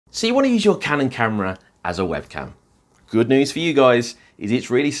So you want to use your Canon camera as a webcam. Good news for you guys is it's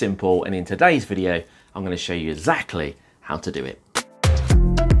really simple, and in today's video I'm going to show you exactly how to do it.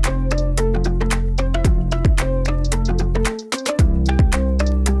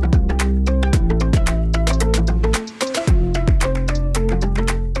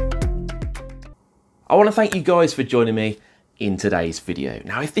 I want to thank you guys for joining me in today's video.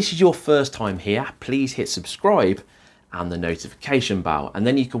 Now, if this is your first time here, please hit subscribe and the notification bell, and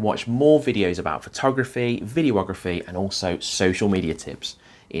then you can watch more videos about photography, videography, and also social media tips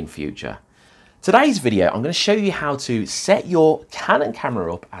in future. Today's video, I'm going to show you how to set your Canon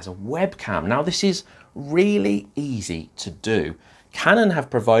camera up as a webcam. Now, this is really easy to do. Canon have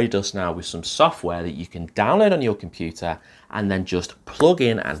provided us now with some software that you can download on your computer and then just plug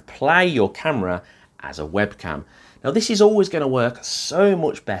in and play your camera as a webcam. Now, this is always going to work so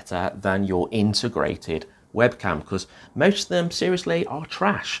much better than your integrated webcam, because most of them seriously are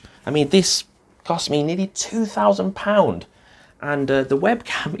trash. I mean, this cost me nearly £2,000 and the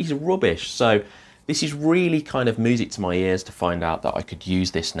webcam is rubbish. So this is really kind of music to my ears to find out that I could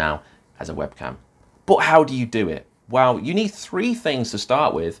use this now as a webcam. But how do you do it? Well, you need three things to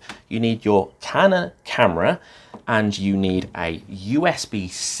start with. You need your Canon camera, and you need a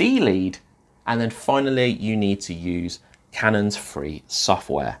USB-C lead, and then finally you need to use Canon's free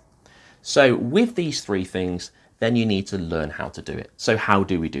software. So with these three things, then you need to learn how to do it. So how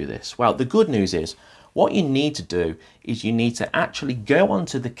do we do this? Well, the good news is what you need to do is you need to actually go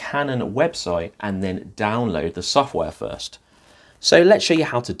onto the Canon website and then download the software first. So let's show you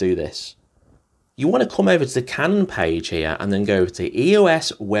how to do this. You want to come over to the Canon page here and then go to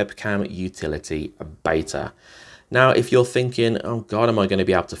EOS Webcam Utility Beta. Now, if you're thinking, oh God, am I going to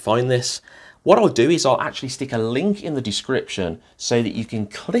be able to find this? What I'll do is I'll actually stick a link in the description so that you can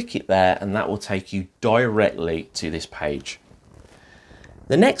click it there, and that will take you directly to this page.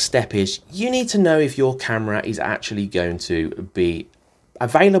 The next step is you need to know if your camera is actually going to be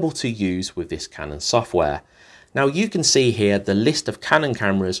available to use with this Canon software. Now, you can see here the list of Canon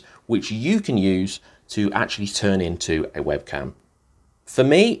cameras which you can use to actually turn into a webcam. For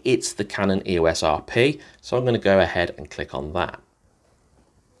me, it's the Canon EOS RP, so I'm going to go ahead and click on that.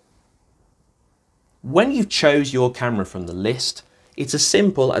 When you've chose your camera from the list, it's as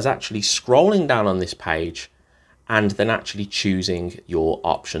simple as actually scrolling down on this page and then actually choosing your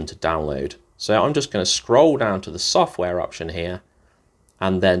option to download. So I'm just going to scroll down to the software option here,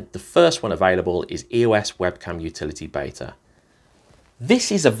 and then the first one available is EOS Webcam Utility Beta.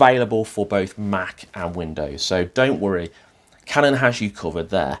 This is available for both Mac and Windows, so don't worry, Canon has you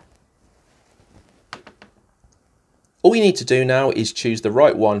covered there. All you need to do now is choose the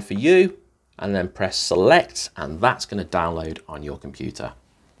right one for you, and then press select, and that's going to download on your computer.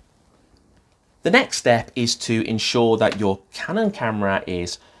 The next step is to ensure that your Canon camera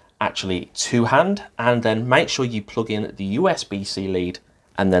is actually two-hand, and then make sure you plug in the USB-C lead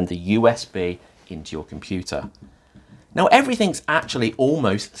and then the USB into your computer. Now, everything's actually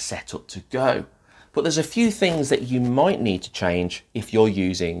almost set up to go, but there's a few things that you might need to change if you're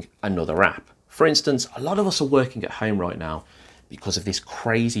using another app. For instance, a lot of us are working at home right now because of this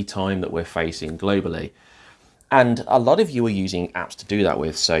crazy time that we're facing globally. And a lot of you are using apps to do that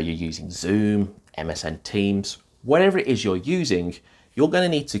with. So you're using Zoom, MSN Teams, whatever it is you're using, you're going to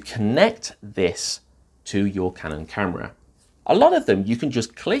need to connect this to your Canon camera. A lot of them, you can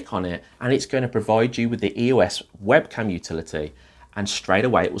just click on it and it's going to provide you with the EOS webcam utility, and straight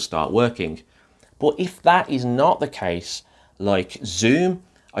away it will start working. But if that is not the case, like Zoom,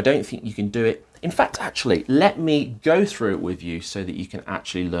 I don't think you can do it. In fact, actually, let me go through it with you so that you can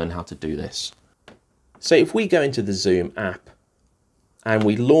actually learn how to do this. So if we go into the Zoom app and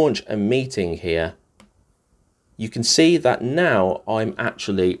we launch a meeting here, you can see that now I'm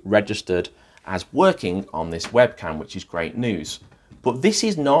actually registered as working on this webcam, which is great news. But this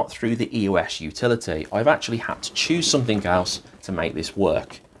is not through the EOS utility. I've actually had to choose something else to make this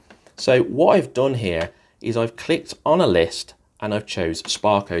work. So what I've done here is I've clicked on a list and I've chose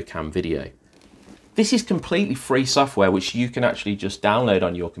Sparko Cam Video. This is completely free software which you can actually just download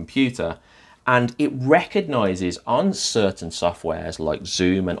on your computer, and it recognizes on certain softwares like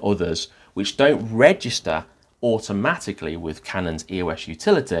Zoom and others which don't register automatically with Canon's EOS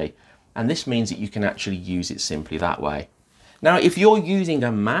utility, and this means that you can actually use it simply that way. Now, if you're using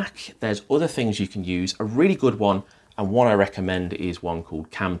a Mac, there's other things you can use. A really good one, and one I recommend, is one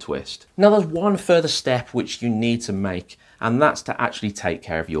called Cam Twist. Now, there's one further step which you need to make, and that's to actually take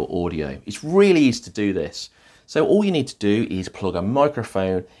care of your audio. It's really easy to do this. So all you need to do is plug a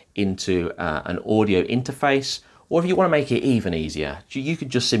microphone into an audio interface, or if you want to make it even easier, you could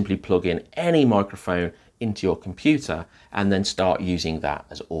just simply plug in any microphone into your computer and then start using that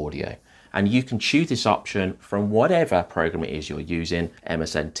as audio. And you can choose this option from whatever program it is you're using,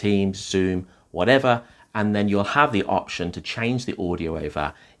 MSN Teams, Zoom, whatever, and then you'll have the option to change the audio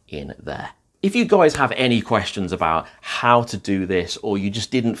over in there. If you guys have any questions about how to do this, or you just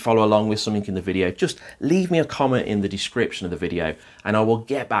didn't follow along with something in the video, just leave me a comment in the description of the video and I will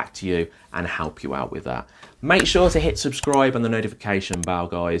get back to you and help you out with that. Make sure to hit subscribe and the notification bell,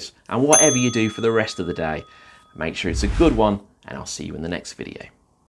 guys, and whatever you do for the rest of the day, make sure it's a good one, and I'll see you in the next video.